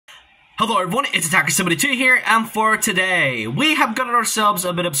Hello everyone, it's Attacker72 here, and for today, we have gotten ourselves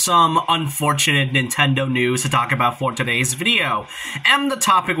a bit of some unfortunate Nintendo news to talk about for today's video. And the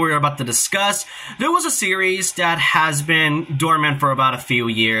topic we're about to discuss, there was a series that has been dormant for about a few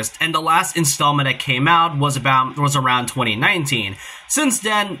years, and the last installment that came out was around 2019. Since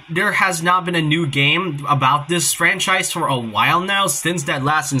then, there has not been a new game about this franchise for a while now, since that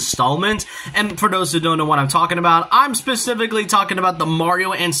last installment. And for those who don't know what I'm talking about, I'm specifically talking about the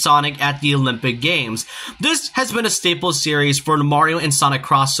Mario and Sonic at the Olympic Games. This has been a staple series for the Mario and Sonic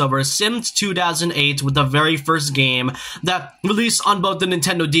crossover since 2008 with the very first game that released on both the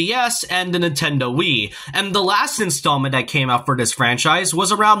Nintendo DS and the Nintendo Wii. And the last installment that came out for this franchise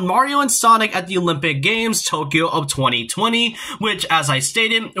was around Mario and Sonic at the Olympic Games Tokyo of 2020, which, as I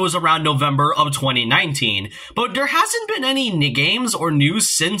stated, it was around November of 2019. But there hasn't been any games or news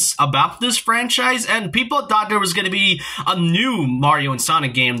since about this franchise, and people thought there was going to be a new Mario and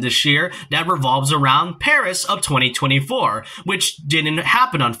Sonic game this year that revolves around Paris of 2024, which didn't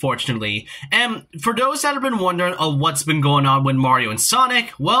happen, unfortunately. And for those that have been wondering what's been going on with Mario and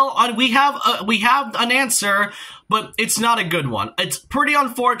Sonic, well, we have an answer, but it's not a good one. It's pretty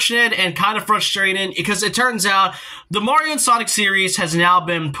unfortunate and kind of frustrating because it turns out the Mario and Sonic series has now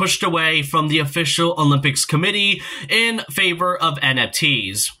been pushed away from the official Olympics committee in favor of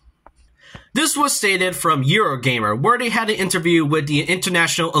NFTs. This was stated from Eurogamer, where they had an interview with the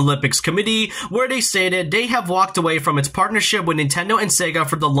International Olympics Committee, where they stated they have walked away from its partnership with Nintendo and SEGA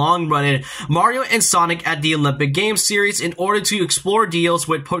for the long-running Mario and Sonic at the Olympic Games series in order to explore deals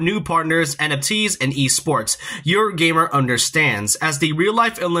with new partners, NFTs, and eSports. Eurogamer understands. As the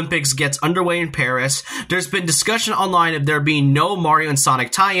real-life Olympics gets underway in Paris, there's been discussion online of there being no Mario and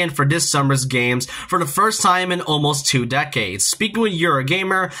Sonic tie-in for this summer's games for the first time in almost 2 decades. Speaking with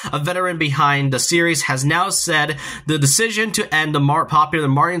Eurogamer, a veteran behind the series has now said the decision to end the popular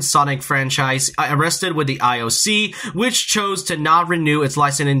Mario and Sonic franchise rested with the IOC, which chose to not renew its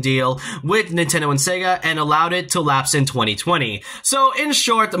licensing deal with Nintendo and SEGA and allowed it to lapse in 2020. So in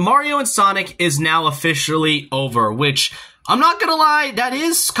short, Mario and Sonic is now officially over, which, I'm not gonna lie, that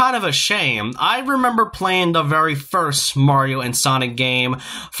is kind of a shame. I remember playing the very first Mario and Sonic game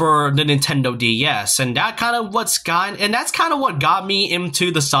for the Nintendo DS, and that's kind of what got me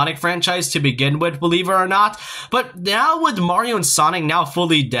into the Sonic franchise to begin with, believe it or not. But now with Mario and Sonic now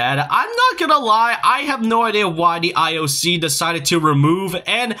fully dead, I'm not gonna lie, I have no idea why the IOC decided to remove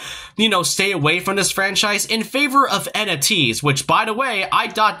and, stay away from this franchise in favor of NFTs, which, by the way, I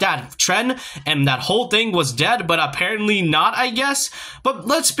thought that trend and that whole thing was dead, but apparently not, I guess. But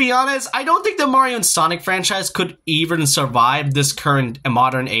let's be honest, I don't think the Mario and Sonic franchise could even survive this current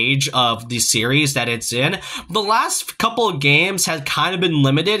modern age of the series that it's in. The last couple of games had kind of been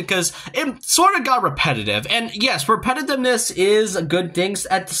limited because it sort of got repetitive. And yes, repetitiveness is a good thing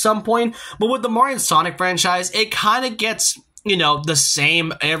at some point, but with the Mario and Sonic franchise, it kind of gets the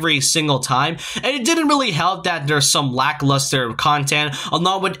same every single time. And it didn't really help that there's some lackluster content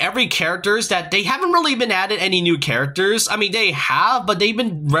along with every characters that they haven't really been added any new characters. I mean, they have, but they've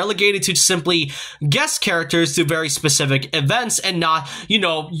been relegated to simply guest characters to very specific events and not,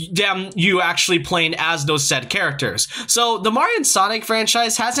 you actually playing as those said characters. So the Mario and Sonic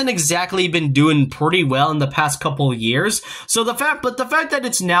franchise hasn't exactly been doing pretty well in the past couple of years. So the fact that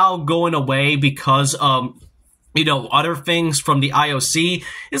it's now going away because of other things from the IOC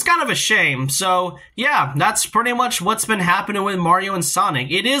is kind of a shame. So, yeah, that's pretty much what's been happening with Mario and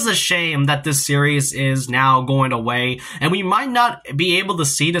Sonic. It is a shame that this series is now going away, and we might not be able to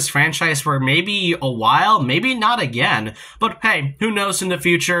see this franchise for maybe a while, maybe not again. But hey, who knows in the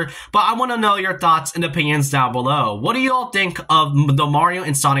future? But I want to know your thoughts and opinions down below. What do you all think of the Mario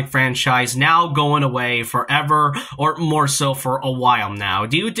and Sonic franchise now going away forever, or more so for a while now?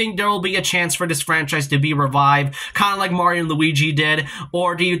 Do you think there will be a chance for this franchise to be revived, kind of like Mario and Luigi did,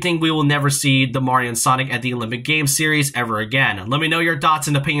 or do you think we will never see the Mario and Sonic at the Olympic Games series ever again? Let me know your thoughts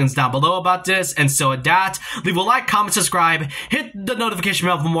and opinions down below about this, and so with that, leave a like, comment, subscribe, hit the notification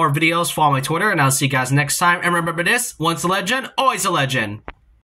bell for more videos, follow my Twitter, and I'll see you guys next time, and remember this, once a legend, always a legend.